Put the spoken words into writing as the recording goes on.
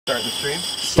Starting the stream.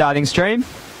 Starting stream.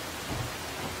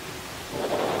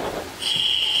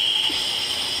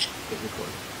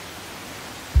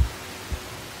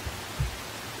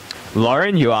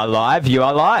 Lauren, you are live. You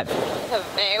are live. A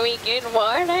very good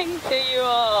morning to you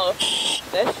all.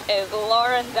 This is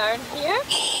Lauren down here,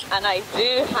 and I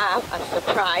do have a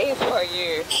surprise for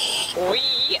you.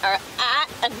 We are at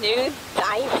a new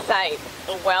dive site.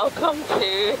 Welcome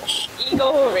to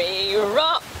Eagle Ray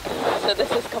Rock. So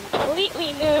this is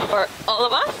completely new for all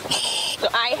of us. So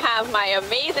I have my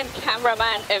amazing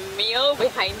cameraman Emil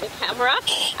behind the camera,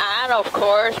 and of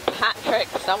course Patrick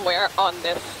somewhere on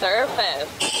this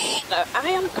surface. Now I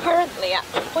am currently at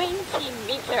 20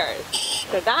 meters,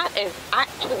 so that is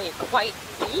actually quite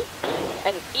deep.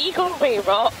 And Eagle Ray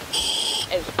Rock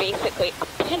is basically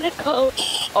a pinnacle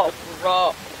of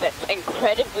rock that's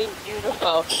incredibly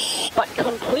beautiful but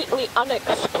completely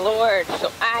unexplored.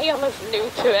 So I am as new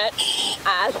to it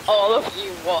as all of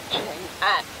you watching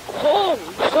at home.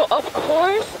 So of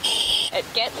course it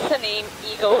gets the name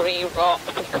Eagle Ray Rock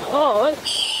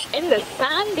because in the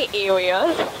sandy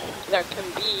areas there can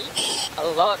be a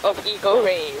lot of eagle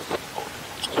rays.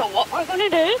 So what we're going to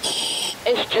do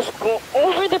is just go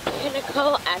over the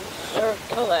pinnacle and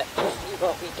circle it to see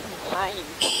what we can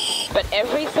find. But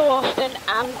every so often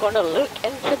I'm going to look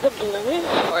into the blue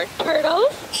for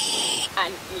turtles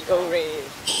and eagle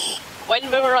rays. When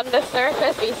we were on the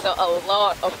surface, we saw a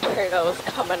lot of turtles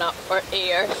coming up for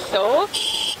air, so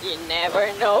you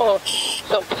never know.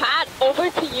 So Pat, over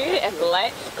to you and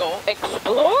let's go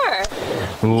explore.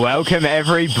 Welcome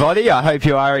everybody. I hope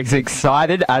you are as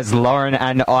excited as Lauren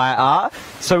and I are.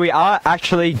 So we are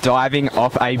actually diving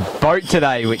off a boat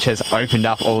today, which has opened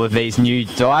up all of these new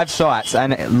dive sites,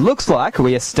 and it looks like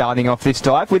we are starting off this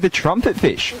dive with a trumpet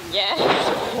fish. Yes,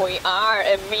 we are.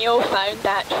 Emil found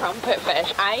that trumpet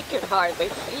fish. I could hardly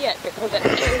see it because it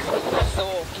is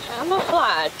so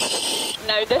camouflaged.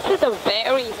 Now this is a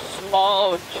very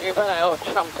small juvenile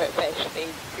trumpet fish. They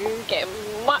do get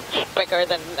much bigger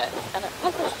than this, and it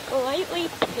has a slightly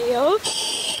pale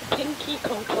pinky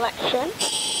complexion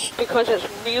because it's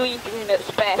really doing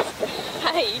its best to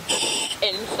hide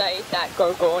inside that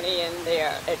gorgonian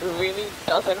there. It really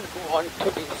doesn't want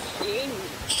to be seen.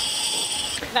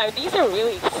 Now these are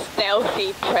really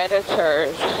stealthy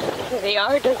predators. They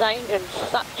are designed in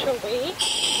such a way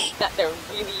that they're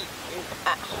really good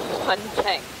at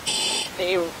hunting.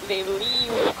 They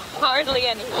leave hardly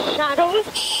any shadows.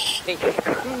 They just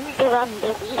cruise around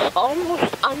the reef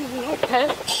almost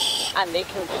unnoticed, and they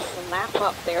can snap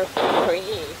up their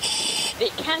prey. They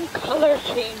can colour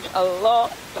change a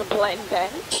lot to blend in,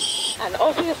 and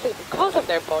obviously because of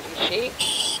their body shape,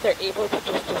 they're able to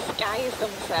just disguise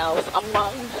themselves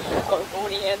among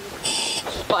gorgonians,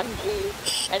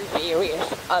 sponges, and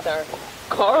various other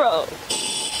corals.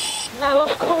 Now,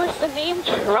 of course, the name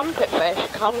trumpet fish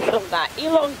comes from that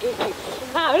elongated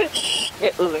snout.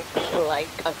 It looks like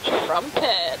a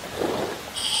trumpet.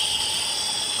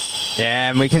 Yeah,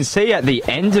 and we can see at the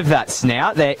end of that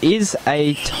snout there is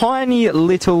a tiny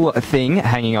little thing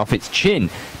hanging off its chin.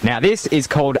 Now this is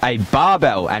called a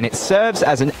barbel, and it serves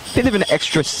as a bit of an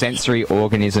extra sensory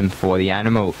organism for the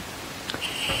animal.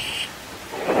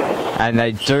 And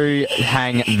they do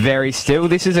hang very still.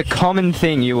 This is a common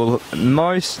thing. You will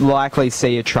most likely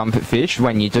see a trumpet fish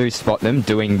when you do spot them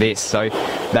doing this. So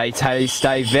they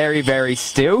stay very, very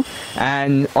still.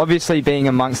 And obviously being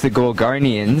amongst the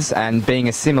gorgonians and being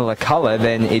a similar colour,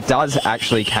 then it does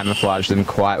actually camouflage them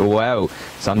quite well.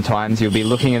 Sometimes you'll be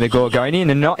looking at a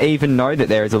gorgonian and not even know that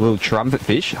there is a little trumpet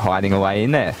fish hiding away in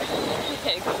there.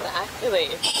 Exactly.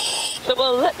 So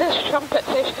we'll let this trumpet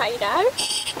fish hide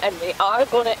out, and we are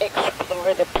going to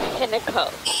explore the pinnacle.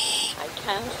 I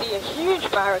can see a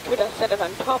huge barracuda sitting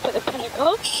on top of the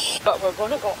pinnacle, but we're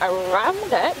going to go around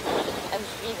it and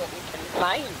see what we can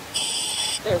find.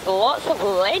 There's lots of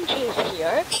ledges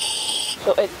here,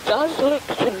 so it does look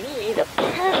to me the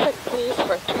perfect place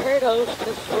for turtles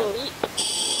to sleep,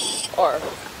 or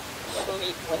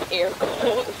sleep with air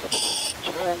quotes,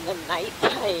 during the night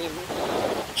time.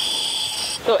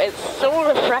 So it's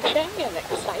so refreshing and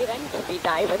exciting to be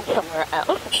diving somewhere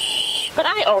else, but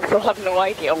I also have no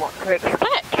idea what to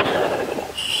expect.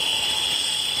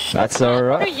 That's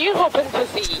alright. What are you hoping to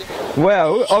see?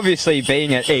 Well, obviously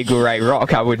being at Eagle Ray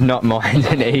Rock, I would not mind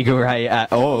an eagle ray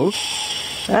at all.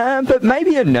 But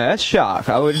maybe a nurse shark.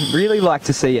 I would really like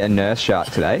to see a nurse shark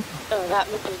today. Oh, that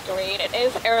would be great. It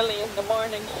is early in the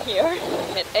morning here.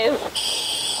 It is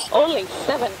only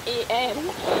 7 a.m.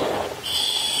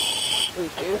 We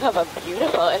do have a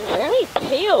beautiful and very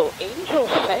pale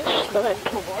angelfish swimming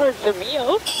towards the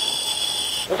meal.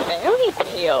 Very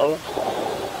pale,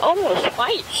 almost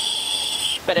white.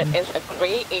 but it is a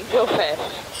great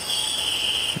angelfish.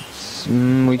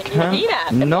 We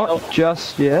can't, not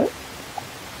just yet.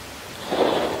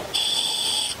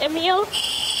 Emil?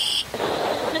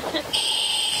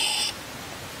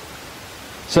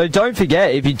 So don't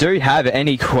forget, if you do have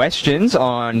any questions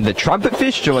on the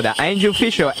trumpetfish or the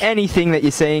angelfish or anything that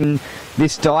you're seeing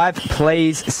this dive,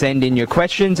 please send in your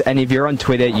questions. And if you're on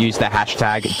Twitter, use the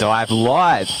hashtag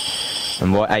diveLIVE.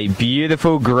 And what a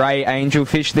beautiful grey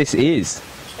angelfish this is.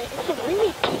 It's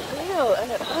really pale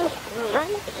and it has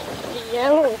bright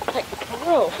yellow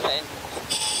pectoral fins.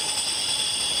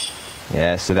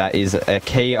 Yeah, so that is a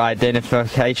key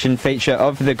identification feature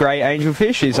of the grey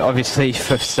angelfish, is obviously,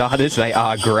 for starters, they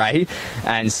are grey,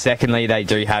 and secondly, they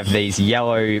do have these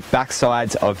yellow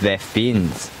backsides of their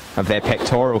fins, of their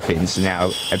pectoral fins.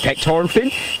 Now, a pectoral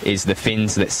fin is the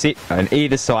fins that sit on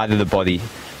either side of the body.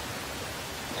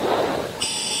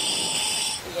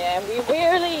 Yeah,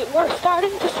 we're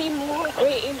starting to see more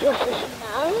grey angelfish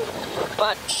now,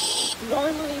 but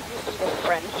normally we see the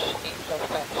French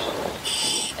angelfish.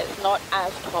 It's not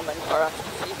as common for us to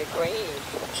see the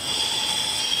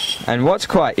greys. And what's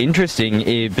quite interesting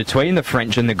between the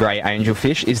French and the grey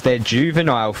angelfish is their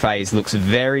juvenile phase looks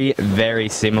very, very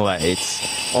similar.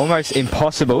 It's almost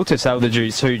impossible to tell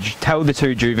the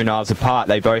two juveniles apart.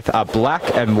 They both are black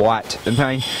and white.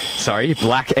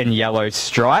 Black and yellow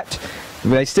striped.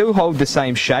 They still hold the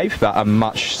same shape, but are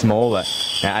much smaller.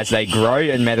 Now, as they grow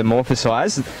and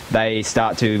metamorphosize, they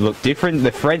start to look different.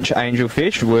 The French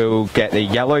angelfish will get the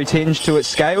yellow tinge to its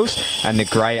scales, and the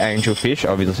grey angelfish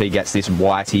obviously gets this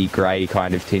whitey grey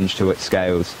kind of tinge to its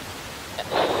scales.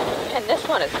 And this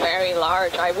one is very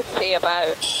large. I would say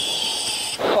about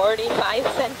 45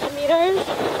 centimetres,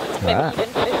 maybe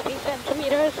even 50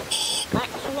 centimetres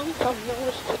maximum from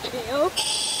nose to tail.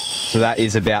 So that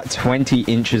is about 20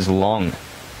 inches long.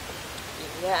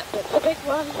 Yeah, it's a big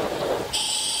one.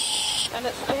 And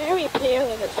it's very pale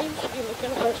and it seems to be looking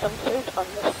for some food on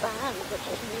the sand, which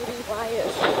is maybe why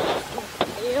it's so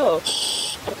pale,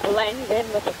 to blend in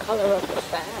with the colour of the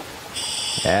sand.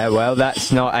 Yeah, well, that's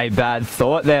not a bad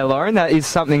thought there, Lauren. That is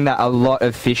something that a lot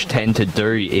of fish tend to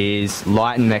do, is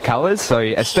lighten their colours. So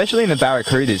especially in the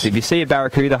barracudas, if you see a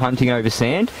barracuda hunting over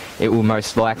sand, it will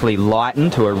most likely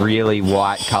lighten to a really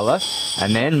white colour.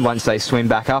 And then once they swim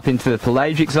back up into the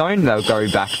pelagic zone, they'll go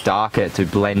back darker to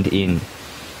blend in.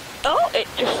 Oh, it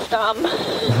just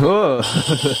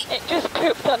it just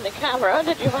pooped on the camera.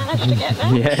 Did you manage to get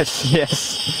that?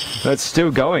 Yes. That's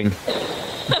still going.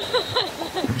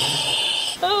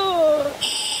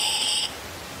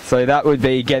 So that would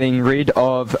be getting rid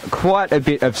of quite a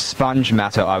bit of sponge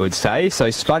matter, I would say. So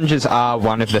sponges are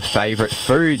one of the favourite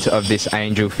foods of this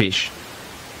angelfish.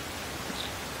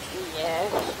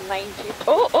 Yes, 90.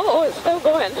 Oh, it's still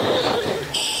going.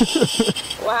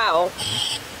 Wow.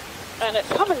 And it's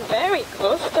coming very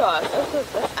close to us.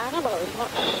 This animal is not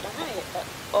shy.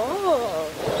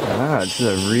 It's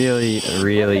a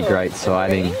really great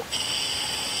sighting.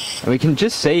 And we can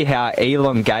just see how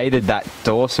elongated that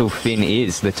dorsal fin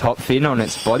is, the top fin on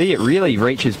its body. It really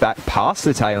reaches back past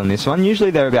the tail in this one.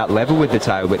 Usually they're about level with the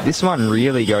tail, but this one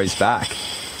really goes back.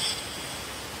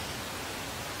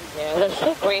 Yeah, they're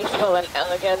so graceful and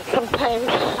elegant. Sometimes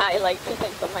I like to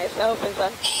think of myself as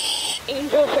an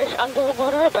angelfish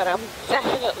underwater, but I'm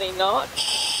definitely not.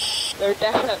 They're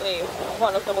definitely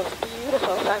one of the most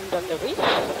beautiful found on the reef.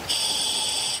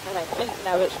 And I think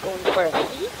now it's going for a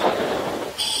feed.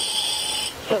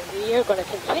 So we are going to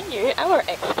continue our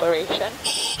exploration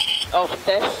of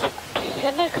this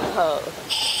pinnacle.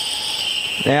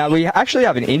 Now, we actually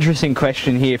have an interesting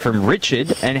question here from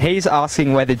Richard, and he's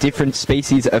asking whether different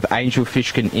species of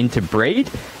angelfish can interbreed.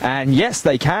 And yes,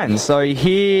 they can. So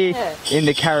here in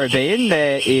the Caribbean,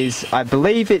 there is, I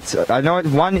know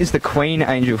one is the queen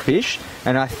angelfish,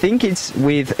 and I think it's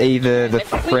with either the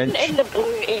French... The queen and the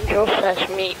blue angelfish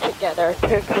meet together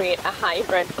to create a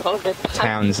hybrid called the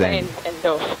Townsend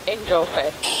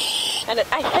angelfish. And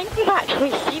I think we've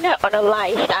actually seen it on a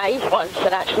live dive once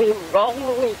that actually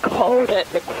wrongly called it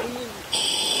the queen.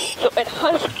 So it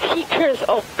has features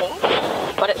of both,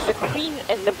 but it's the queen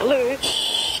and the blue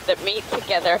that meet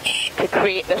together to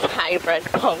create this hybrid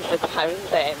called the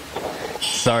Townsend.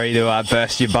 Sorry to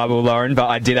burst your bubble, Lauren, but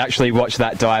I did actually watch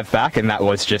that dive back, and that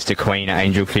was just a queen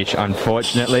angelfish,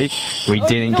 unfortunately. We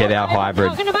didn't get our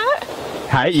hybrid. Talking about?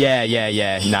 Hey,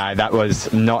 yeah. No, that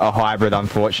was not a hybrid,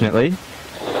 unfortunately.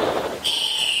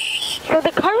 So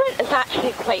the current is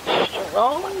actually quite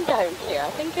strong down here. I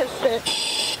think it's the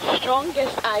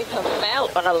strongest I have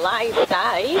felt on a live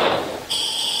dive.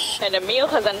 And Emil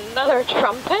has another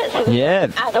trumpet, so this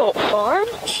is adult form.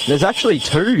 There's actually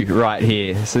two right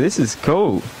here, so this is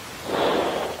cool.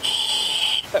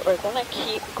 but we're gonna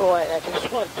keep going. I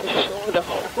just want to show the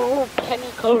whole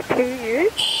pinnacle to you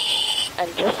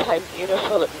and just how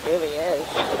beautiful it really is.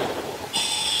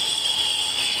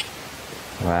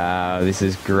 Wow, this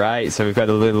is great. So we've got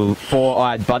a little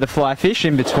four-eyed butterfly fish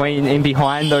in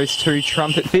behind those two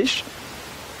trumpet fish.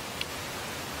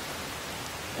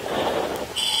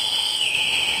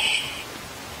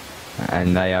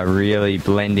 And they are really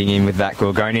blending in with that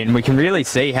gorgonian. We can really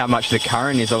see how much the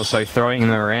current is also throwing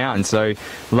them around. So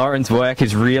Lauren's work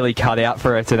is really cut out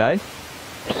for her today.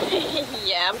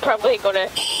 Yeah, I'm probably going to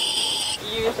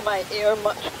use my ear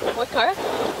much quicker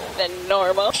than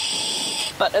normal.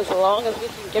 But as long as we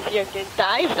can give you a good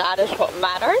dive, that is what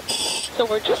matters. So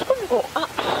we're just going to go up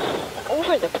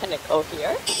over the pinnacle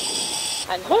here.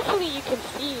 And hopefully you can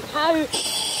see how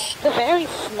it's a very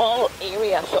small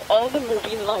area, so all the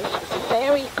marine life is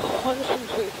very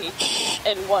concentrated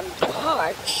in one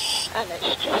part, and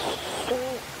it's just so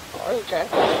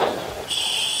gorgeous.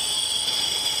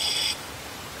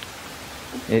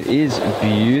 It is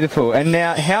beautiful. And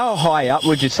now, how high up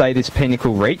would you say this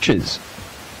pinnacle reaches?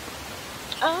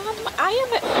 I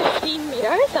am at 15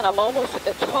 meters, and I'm almost at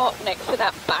the top next to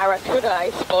that barracuda I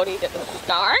spotted at the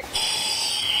start.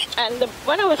 And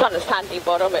when I was on the sandy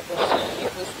bottom, it was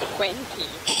 20.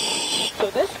 So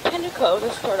this pinnacle,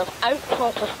 this sort of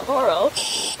outcrop of coral,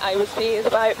 I would say is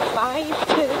about 5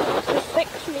 to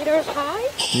 6 meters high.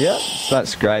 Yep, so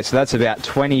that's great. So that's about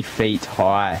 20 feet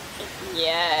high.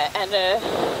 Yeah, and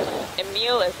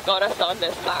Emil has got us on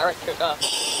this barracuda,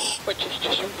 which is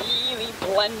just really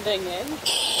blending in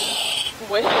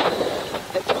with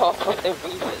the top of the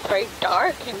reef. It's very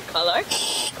dark in colour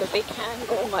because they can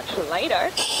go much lighter,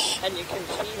 and you can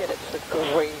see that it's a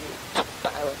great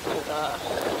barracuda.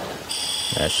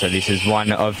 So this is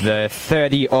one of the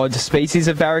 30-odd species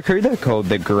of barracuda called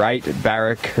the Great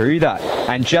Barracuda.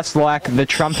 And just like the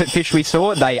trumpet fish we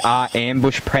saw, they are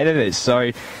ambush predators.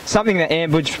 So something that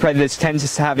ambush predators tend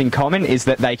to have in common is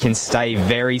that they can stay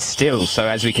very still. So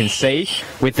as we can see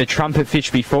with the trumpet fish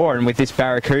before and with this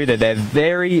barracuda, they're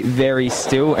very, very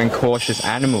still and cautious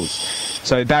animals.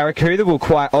 So barracuda will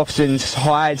quite often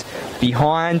hide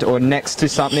behind or next to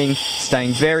something,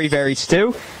 staying very, very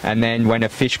still, and then when a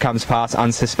fish comes past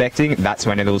unsuspecting, that's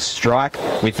when it'll strike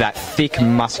with that thick,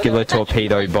 muscular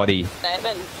torpedo body.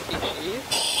 7 species,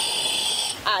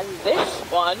 and this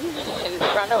one in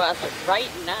front of us right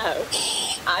now,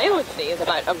 I would say is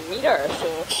about 1 meter or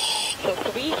so. So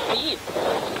 3 feet.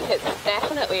 It's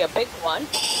definitely a big one,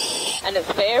 and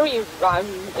it's very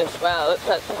round as well. It's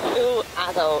a full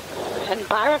adult, and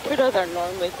barracudas are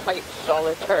normally quite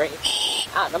solitary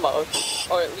animals,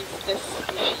 or at least this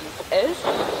species is.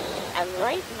 And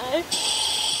right now,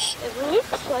 it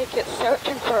looks like it's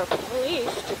searching for a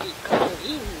place to be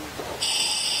cleaned.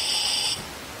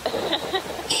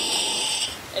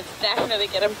 It's definitely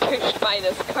getting pushed by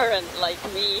this current like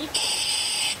me.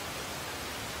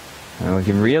 And we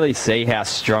can really see how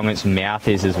strong its mouth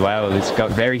is as well. It's got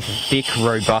very thick,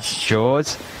 robust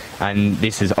jaws, and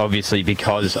this is obviously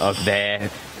because of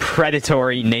their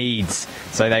predatory needs.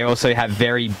 So they also have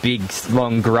very big,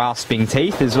 long, grasping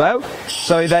teeth as well.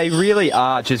 So they really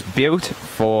are just built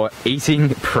for eating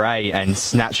prey and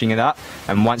snatching it up,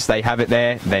 and once they have it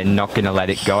there, they're not going to let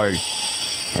it go.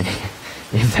 And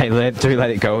if they do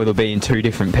let it go, it'll be in 2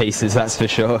 different pieces, that's for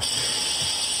sure.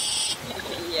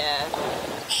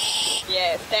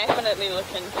 Yeah, it's definitely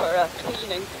looking for a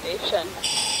cleaning station.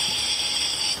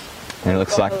 And it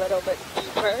looks like a little bit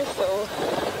deeper, so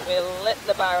we'll let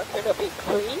the barracuda be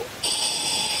clean.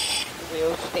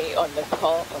 We'll stay on the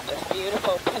top of this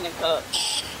beautiful pinnacle.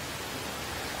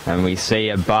 and we see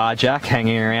a barjack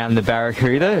hanging around the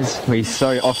barracuda, as we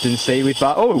so often see with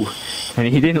oh, and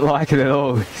he didn't like it at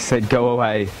all. He said, "Go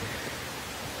away."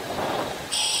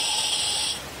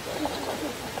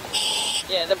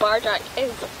 Yeah, the barjack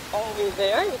is always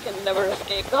there. You can never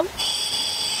escape them.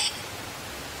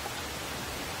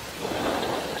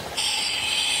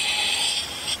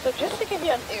 So just to give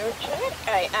you an air check,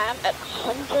 I am at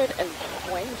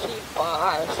 120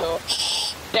 bar, so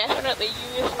definitely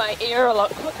use my air a lot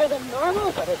quicker than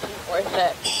normal, but it's worth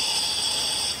it.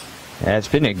 Yeah, it's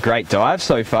been a great dive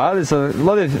so far. There's a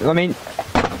lot of, I mean,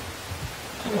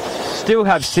 still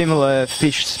have similar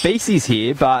fish species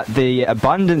here, but the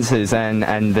abundances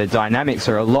and the dynamics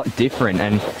are a lot different,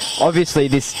 and obviously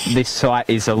this site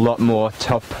is a lot more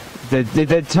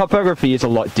the topography is a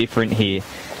lot different here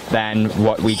than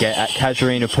what we get at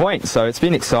Casuarina Point, so it's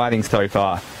been exciting so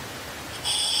far.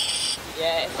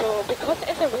 Yeah, so because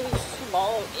it's a really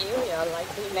small area, like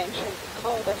we mentioned, we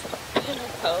call this a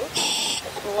pinnacle,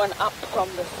 it's going up from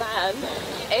the sand,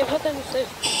 everything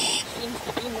seems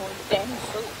to be more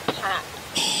densely packed.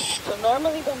 So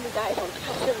normally when we dive on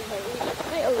Catarina Reef, it's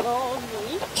quite a long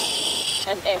reef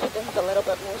and everything's a little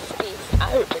bit more spaced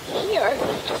out. But here,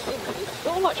 it just seems to be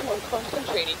so much more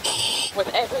concentrated with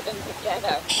everything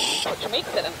together, which makes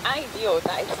it an ideal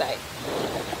dive site.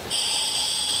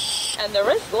 And there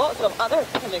is lots of other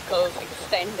pinnacles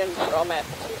extending from it.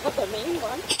 So you have the main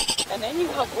one, and then you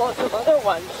have lots of other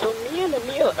ones. So me and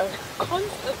Emil are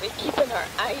constantly keeping our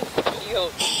eyes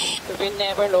peeled because we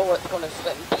never know what's going to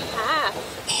swim past.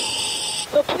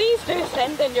 So please do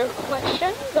send in your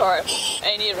questions or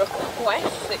any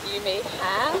requests that you may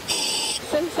have.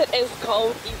 Since it is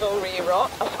called Eagle Ray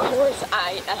Rock, of course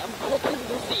I am hoping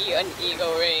to see an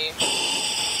Eagle Ray.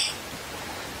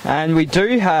 And we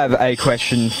do have a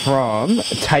question from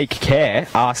Take Care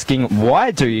asking,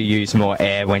 why do you use more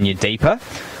air when you're deeper?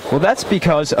 Well, that's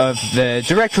because of the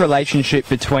direct relationship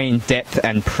between depth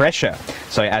and pressure.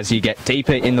 So as you get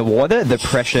deeper in the water, the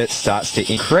pressure starts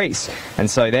to increase, and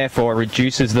so therefore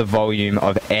reduces the volume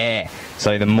of air.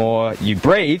 So the more you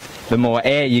breathe, the more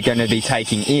air you're going to be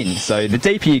taking in. So the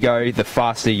deeper you go, the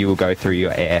faster you will go through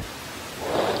your air.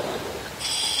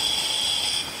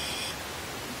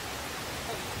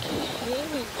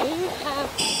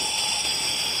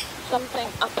 Something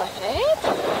up ahead.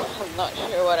 I'm not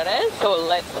sure what it is, so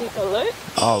let's take a look.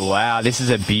 Oh wow, this is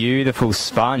a beautiful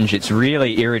sponge. It's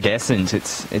really iridescent.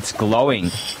 It's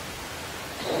glowing.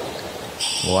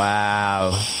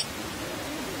 Wow.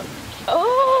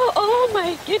 Oh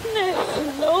my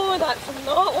goodness. No, that's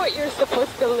not what you're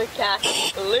supposed to look at.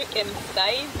 Look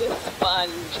inside the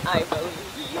sponge. I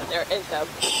believe there is a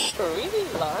really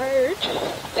large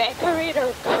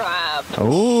decorator crab.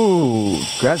 Ooh,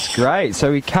 that's great.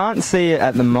 So we can't see it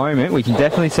at the moment. We can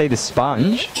definitely see the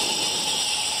sponge.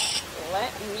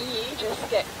 Let me just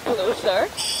get closer.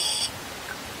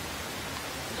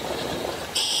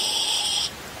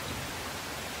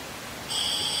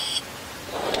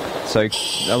 So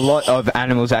a lot of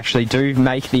animals actually do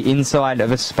make the inside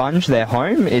of a sponge their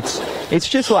home. It's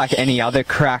just like any other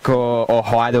crack or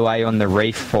hideaway on the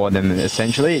reef for them,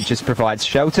 essentially. It just provides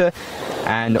shelter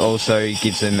and also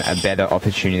gives them a better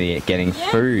opportunity at getting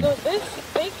food. So this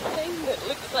big thing that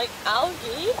looks like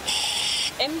algae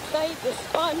inside the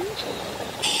sponge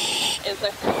is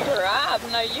a crab.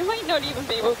 Now you might not even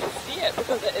be able to see it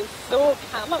because it is so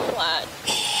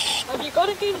camouflaged. Have you got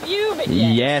a good view of it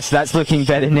yet? Yes, that's looking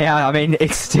better now. I mean,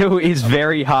 it still is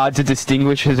very hard to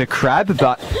distinguish as a crab,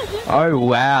 but oh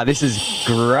wow, this is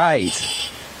great.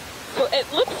 So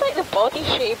it looks like the body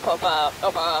shape of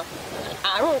a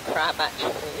arrow crab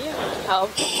actually.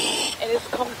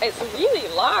 It's really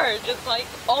large. It's like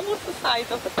almost the size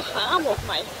of the palm of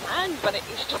my hand, but it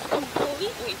is just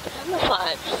completely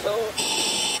camouflaged. So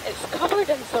it's covered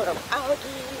in sort of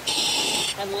algae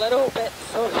and little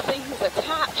bits of things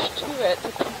attached to it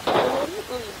to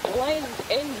completely blend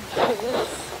into this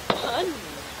sponge.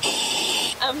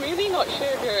 I'm really not sure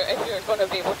if you're going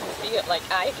to be able to see it like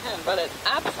I can, but it's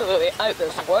absolutely out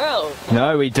this world.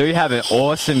 No, we do have an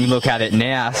awesome look at it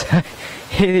now.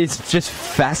 It is just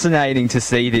fascinating to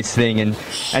see this thing and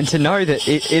to know that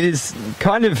it is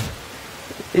kind of,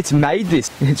 it's made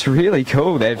this. It's really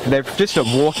cool. They're just a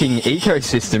walking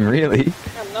ecosystem, really.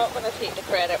 I'm not going to take the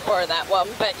credit for that one,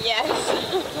 but yes,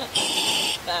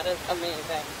 that is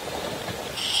amazing.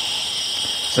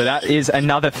 So that is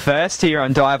another first here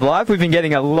on diveLIVE. We've been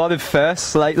getting a lot of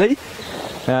firsts lately,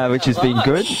 which has been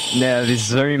good. Now this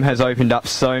Zoom has opened up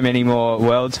so many more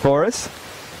worlds for us.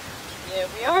 Yeah,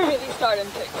 we are really starting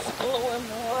to explore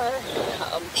more.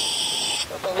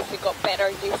 We've obviously got better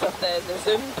use of the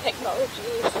Zoom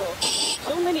technology,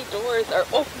 so many doors are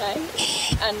opening,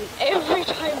 and every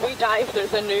time we dive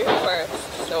there's a new first,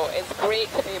 so it's great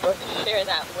to be able to share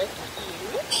that with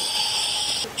you.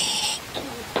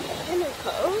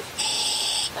 Pinnacles,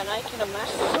 and I can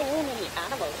amass so many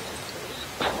animals this week.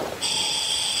 I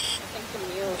think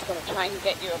Emil's going to try and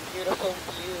get you a beautiful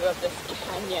view of this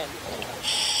canyon.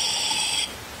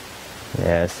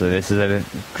 Yeah, so this is a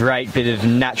great bit of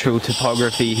natural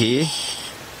topography here,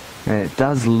 and it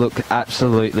does look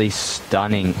absolutely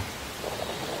stunning.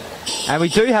 And we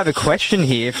do have a question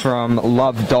here from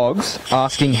Love Dogs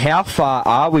asking, how far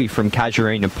are we from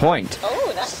Casuarina Point?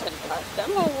 Oh, that's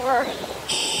interesting. Well, we're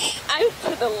out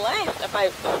to the left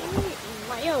about 2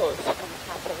 miles from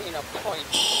Casuarina Point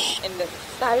in the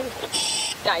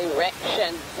south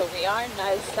direction. So we are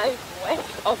now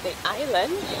southwest of the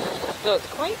island, so it's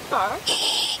quite far.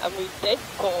 And we did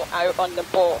go out on the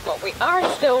boat, but we are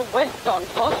still with Don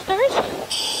Foster's.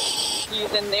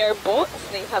 Using their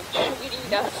boats, they have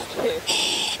treated us to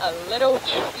a little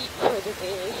treat for the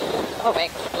day of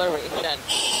exploration.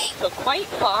 So quite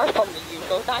far from the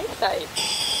usual dive site.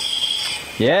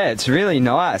 Yeah, it's really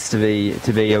nice to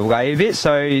be away a bit.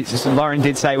 So Lauren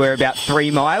did say we're about 3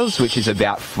 miles, which is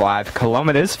about 5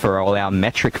 kilometres for all our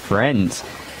metric friends.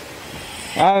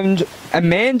 And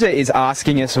Amanda is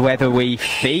asking us whether we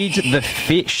feed the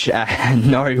fish.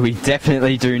 No, we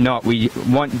definitely do not. We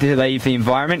want to leave the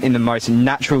environment in the most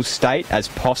natural state as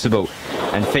possible.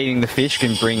 And feeding the fish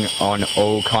can bring on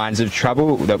all kinds of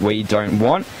trouble that we don't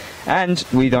want. And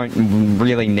we don't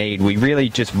really need. We really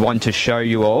just want to show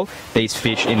you all these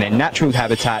fish in their natural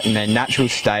habitat, in their natural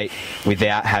state,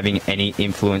 without having any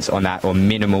influence on that, or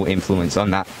minimal influence on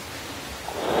that.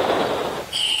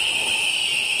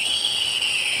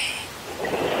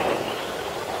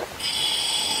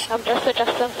 I'm just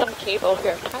adjusting some cable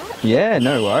here, Pat. Yeah,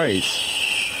 no worries.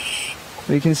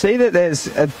 We can see that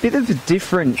there's a bit of a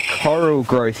different coral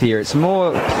growth here. It's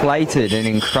more plated and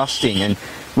encrusting, and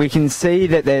we can see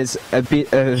that there's a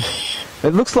bit of...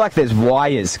 It looks like there's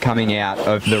wires coming out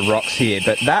of the rocks here,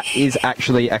 but that is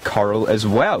actually a coral as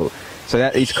well. So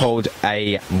that is called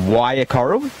a wire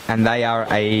coral, and they are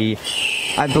a...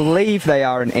 I believe they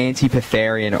are an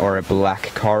antipetherian or a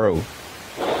black coral.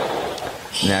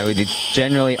 Now, we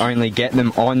generally only get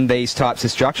them on these types of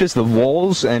structures, the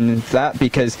walls and that,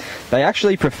 because they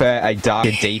actually prefer a darker,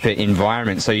 deeper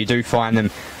environment. So you do find them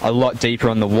a lot deeper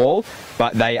on the wall,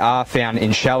 but they are found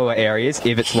in shallower areas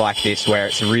if it's like this, where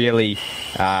it's really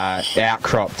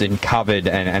outcropped and covered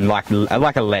and like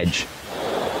a ledge.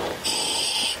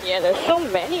 Yeah, there's so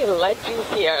many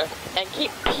ledges here, and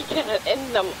keep peeking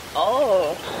in them.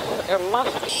 Oh, there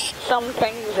must be some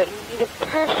things that need a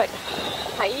perfect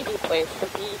hidey place to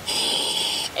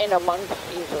be in amongst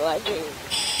these ledges.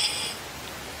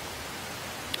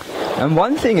 And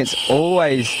one thing it's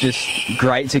always just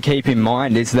great to keep in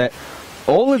mind is that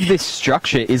all of this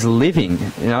structure is living,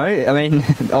 you know. I mean,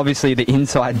 obviously the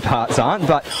inside parts aren't,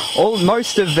 but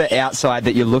most of the outside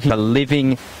that you're looking at a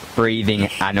living, breathing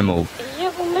animal.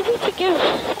 Yeah, well, maybe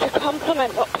to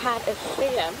compliment what Pat is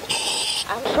saying,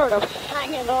 I'm sort of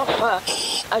hanging off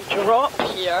a drop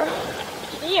here.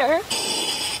 Here,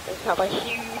 we have a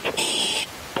huge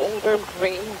boulder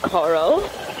brain coral.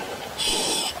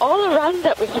 All around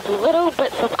it we have little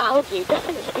bits of algae,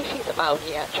 different species of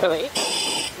algae actually.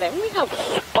 Then we have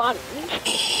sponge.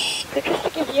 So just to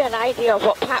give you an idea of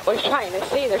what Pat was trying to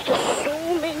say, there's just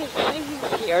so many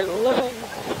things here living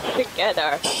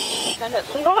together. And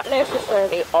it's not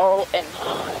necessarily all in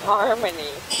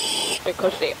harmony,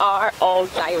 because they are all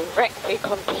directly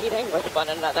competing with one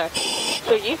another.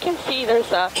 So you can see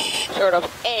there's a sort of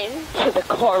end to the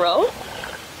coral,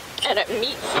 and it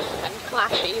meets and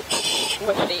clashes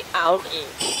with the algae.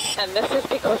 And this is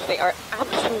because they are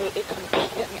absolutely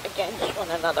competing against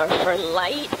one another for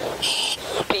light,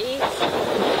 space,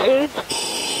 food.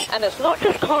 And it's not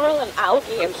just coral and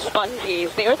algae and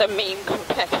sponges, they're the main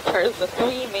competitors, the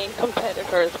 3 main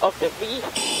competitors of the reef.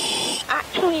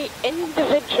 Actually,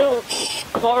 individual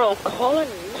coral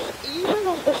colonies, even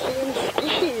of the same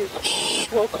species,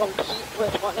 will compete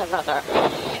with one another.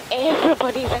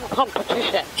 Everybody's in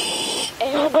competition.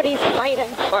 Everybody's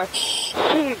fighting for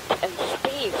food and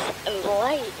space and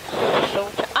light. So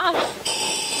to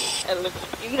us, it looks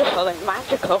beautiful and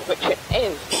magical, which it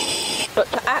is. But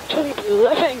to actually be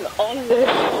living on this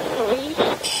reef,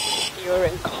 you're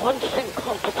in constant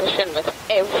competition with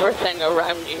everything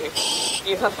around you.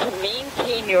 You have to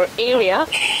maintain your area,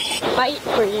 fight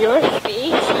for your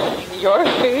space, your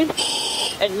food,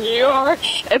 and your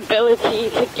ability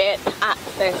to get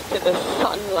access to the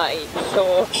sunlight.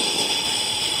 So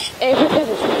everything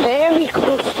is very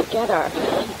close together.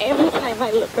 Every time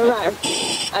I look around,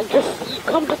 I just see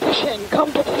competition,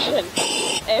 competition.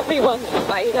 Everyone's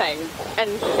fighting. And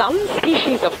some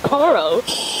species of coral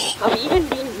have even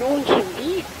been known to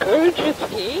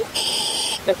regurgitate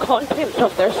the contents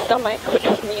of their stomach, which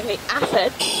is mainly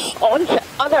acid, onto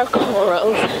other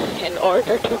corals in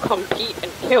order to compete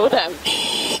and kill them.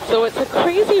 So it's a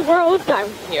crazy world down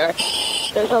here.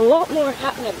 There's a lot more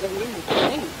happening than you would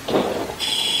think.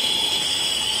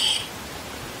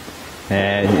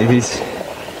 It is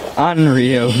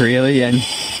unreal, really, and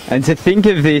to think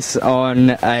of this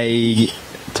on a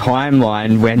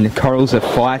timeline when corals are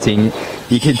fighting,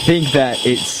 you could think that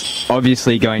it's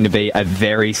obviously going to be a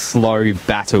very slow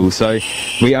battle. So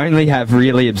we only have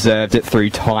really observed it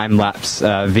through time-lapse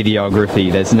videography.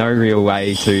 There's no real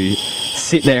way to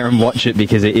sit there and watch it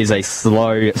because it is a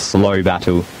slow, slow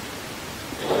battle.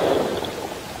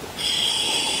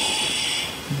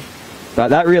 But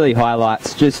that really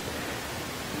highlights just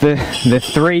the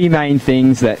 3 main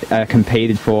things that are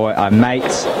competed for are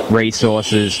mates,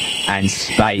 resources, and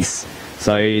space.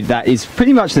 So that is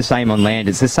pretty much the same on land.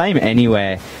 It's the same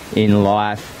anywhere in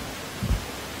life.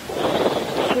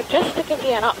 just to give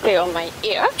you an update on my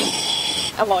air,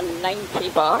 I'm on 90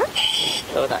 bar,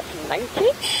 so that's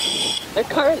 90. The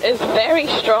current is very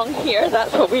strong here,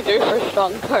 that's what we do for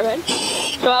strong current.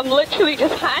 So I'm literally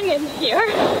just hanging here.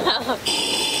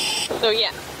 So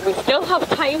yeah, we still have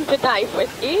time to dive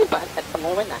with you, but at the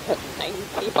moment I have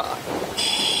 90 bar.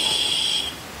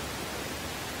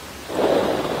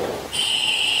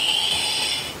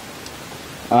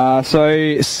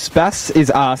 So Spas is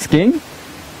asking,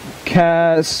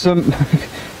 could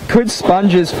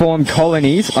sponges form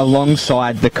colonies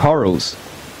alongside the corals?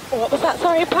 What was that,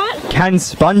 sorry, Pat? Can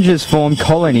sponges form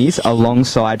colonies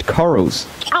alongside corals?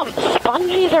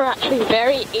 Sponges are actually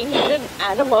very ancient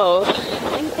animals. I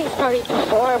think they started to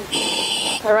form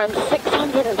around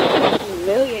 650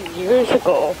 million years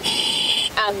ago.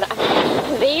 And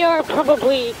they are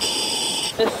probably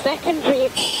the secondary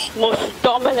most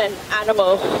dominant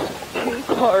animal to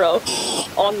coral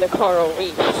on the coral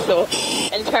reef. So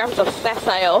in terms of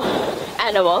sessile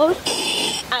animals,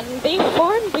 and they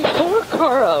formed before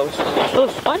corals. So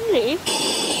sponges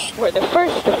were the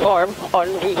first to form on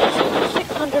reefs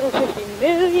 650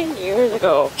 million years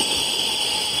ago.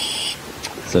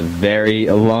 It's a very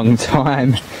long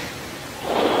time.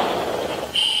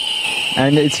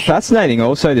 And it's fascinating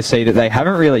also to see that they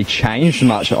haven't really changed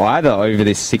much either over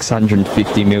this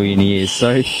 650 million years.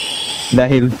 So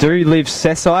they do live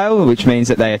sessile, which means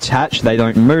that they attach, they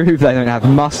don't move, they don't have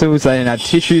muscles, they don't have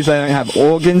tissues, they don't have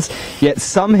organs, yet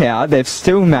somehow they've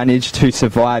still managed to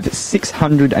survive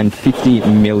 650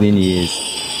 million years.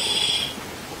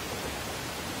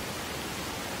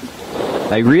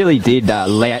 They really did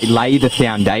lay the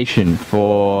foundation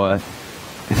for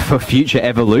future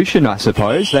evolution, I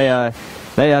suppose. They are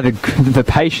the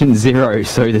patient zero,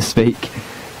 so to speak.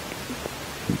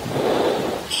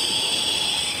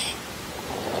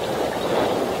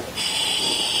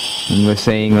 And we're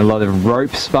seeing a lot of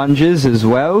rope sponges as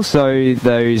well, so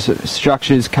those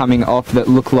structures coming off that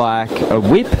look like a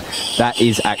whip, that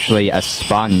is actually a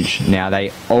sponge. Now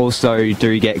they also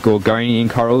do get Gorgonian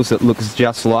corals that looks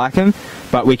just like them,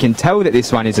 but we can tell that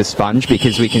this one is a sponge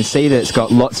because we can see that it's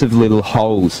got lots of little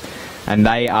holes, and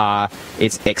they are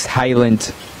its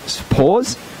exhalant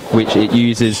pores, which it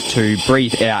uses to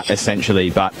breathe out essentially,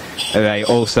 but they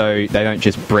don't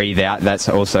just breathe out, that's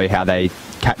also how they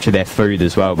capture their food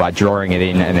as well, by drawing it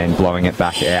in and then blowing it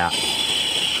back out.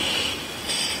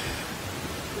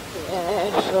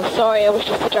 Yeah, so sorry, I was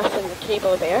just adjusting the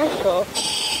cable there. So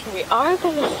we are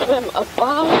going to swim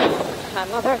above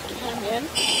another canyon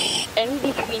in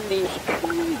between these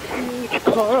huge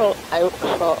coral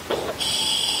outcrops.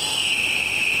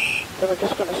 So we're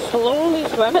just going to slowly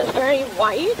swim. It's very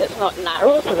wide, it's not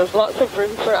narrow, so there's lots of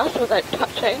room for us without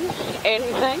touching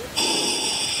anything.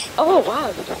 Oh wow,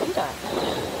 did you see that?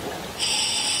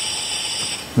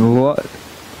 What?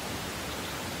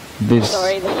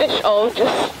 Sorry, the fish all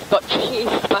just got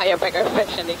chased by a bigger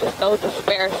fish and they just all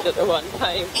dispersed at the one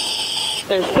time.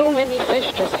 There's so many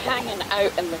fish just hanging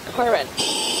out in the current.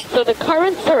 So the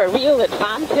currents are a real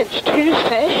advantage to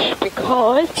fish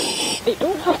because they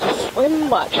don't have to swim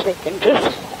much. They can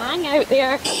just hang out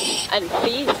there and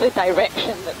face the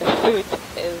direction that the food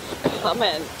is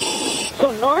coming.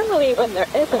 So normally when there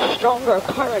is a stronger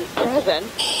current present,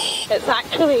 it's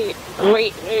actually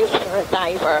great news for a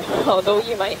diver. Although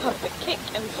you might have to kick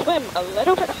and swim a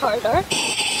little bit harder,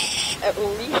 at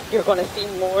least you're going to see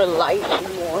more life,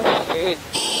 more food.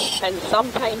 And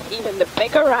sometimes even the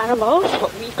bigger animals,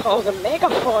 what we call the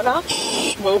megafauna,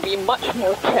 will be much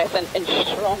more present in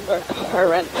stronger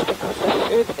currents because the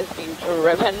food is being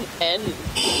driven in.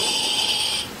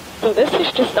 So this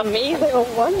is just amazing. On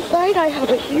one side I have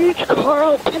a huge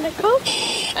coral pinnacle,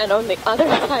 and on the other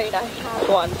side I have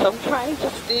one. So I'm trying to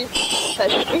stay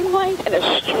as streamlined and as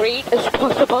straight as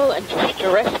possible and just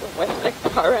drift with the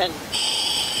current.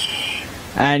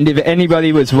 And if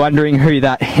anybody was wondering who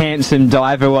that handsome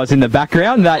diver was in the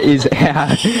background, that is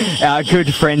our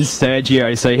good friend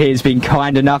Sergio. So he's been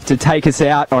kind enough to take us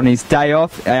out on his day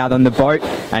off, out on the boat,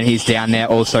 and he's down there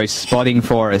also spotting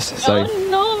for us. So. Oh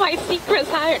no, my secret's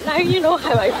out now. You know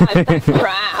how I found that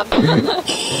crab.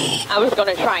 I was going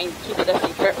to try and keep it a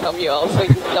secret from you all, so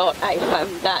you thought I found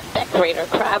that decorator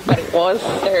crab, but it was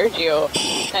Sergio.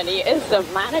 And he is the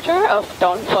manager of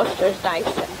Don Foster's Dive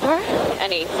Centre,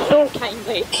 and he's so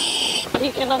kindly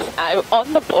taken us out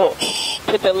on the boat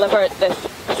to deliver this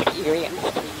experience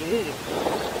to you.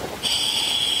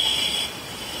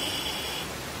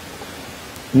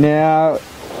 Now,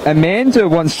 Amanda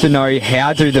wants to know,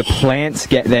 how do the plants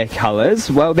get their colours?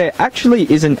 Well, there actually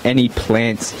isn't any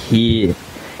plants here.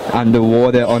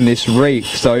 underwater on this reef.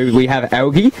 So we have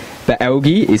algae. The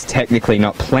algae is technically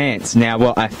not plants. Now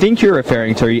what I think you're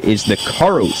referring to is the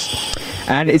corals.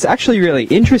 And it's actually really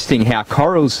interesting how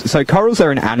corals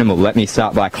are an animal. Let me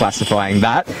start by classifying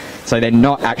that. So they're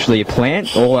not actually a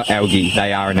plant or algae,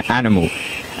 they are an animal.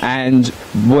 And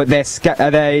what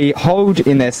they hold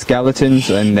in their skeletons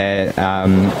and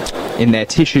in their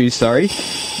tissues,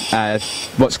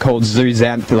 what's called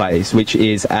zooxanthellae, which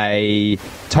is a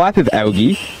type of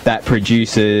algae that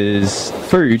produces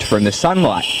food from the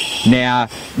sunlight. Now,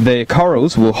 the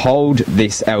corals will hold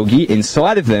this algae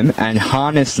inside of them and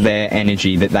harness their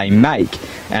energy that they make,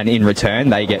 and in return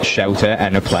they get shelter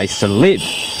and a place to live.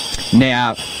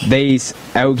 Now, these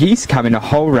algae come in a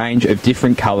whole range of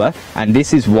different colour, and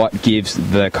this is what gives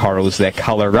the corals their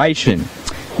coloration.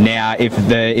 Now, if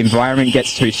the environment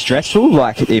gets too stressful,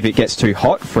 like if it gets too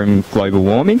hot from global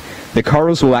warming, the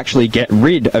corals will actually get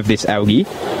rid of this algae,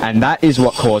 and that is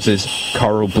what causes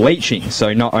coral bleaching.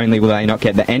 So not only will they not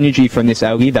get the energy from this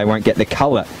algae, they won't get the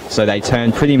colour, so they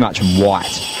turn pretty much white.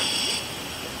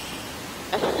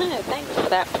 Thanks for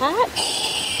that, Pat.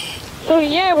 So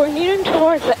yeah, we're nearing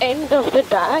towards the end of the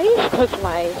dive because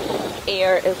my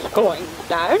air is going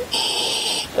down.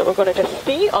 So we're going to just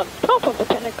stay on top of the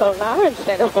pinnacle now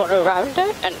instead of going around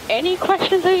it. And any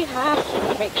questions that you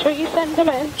have, make sure you send them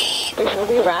in before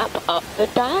we wrap up the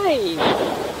dive.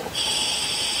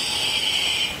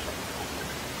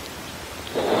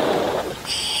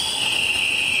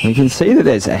 We can see that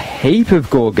there's a heap of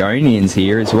gorgonians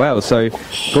here as well. So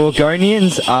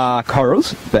gorgonians are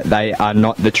corals, but they are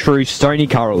not the true stony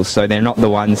corals. So they're not the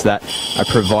ones that are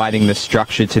providing the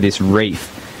structure to this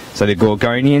reef. So the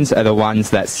gorgonians are the ones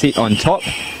that sit on top,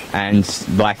 and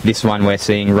like this one we're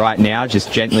seeing right now,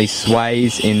 just gently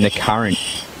sways in the current.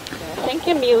 I think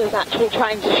Emil is actually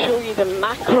trying to show you the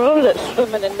mackerel that's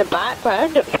swimming in the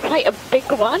background. It's quite a big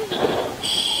one,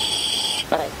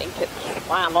 but I think it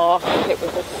swam off. It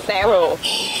was a cerro,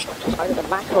 part of the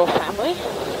mackerel family,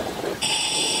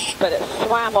 but it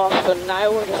swam off, so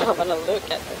now we're just having a look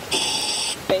at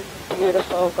this big,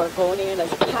 beautiful gorgonian,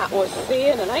 as Pat was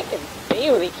saying, and I can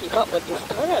barely keep up with this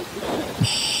current.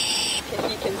 If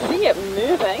you can see it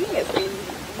moving, it's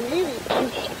been really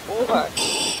pushed over,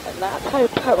 and that's how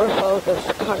powerful this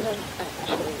current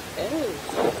actually is.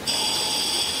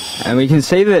 And we can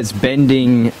see that it's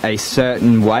bending a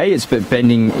certain way. It's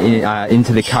bending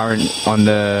into the current on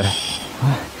the,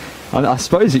 I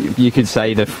suppose you could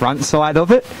say, the front side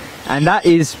of it. And that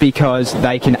is because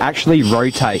they can actually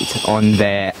rotate on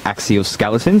their axial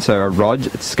skeleton, so a rod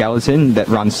skeleton that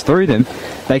runs through them.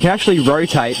 They can actually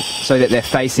rotate so that they're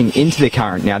facing into the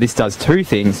current. Now this does two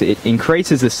things. It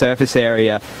increases the surface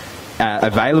area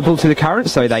available to the current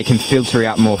so they can filter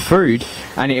out more food,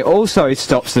 and it also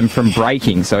stops them from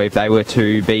breaking. So if they were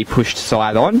to be pushed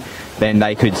side on, then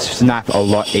they could snap a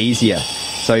lot easier.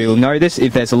 So you'll notice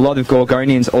if there's a lot of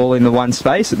gorgonians all in the one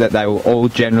space, that they will all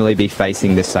generally be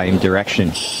facing the same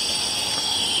direction.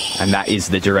 And that is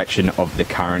the direction of the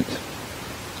current.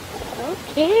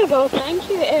 Okay, well thank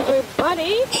you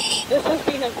everybody. This has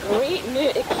been a great new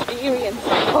experience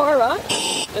for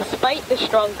us. Despite the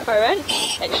strong current,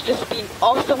 it's just been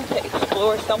awesome to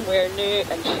explore somewhere new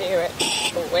and share it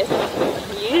with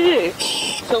you.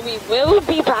 So we will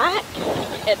be back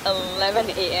at 11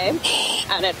 AM,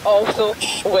 and it also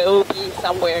will be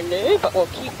somewhere new, but we'll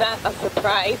keep that a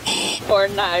surprise for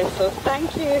now. So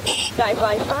thank you,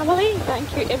 diveLIVE family,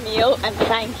 thank you Emil, and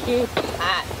thank you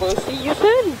Pat. We'll see you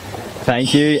soon.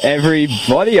 Thank you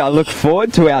everybody. I look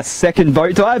forward to our second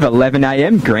boat dive, 11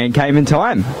 AM Grand Cayman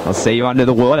time. I'll see you under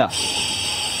the water.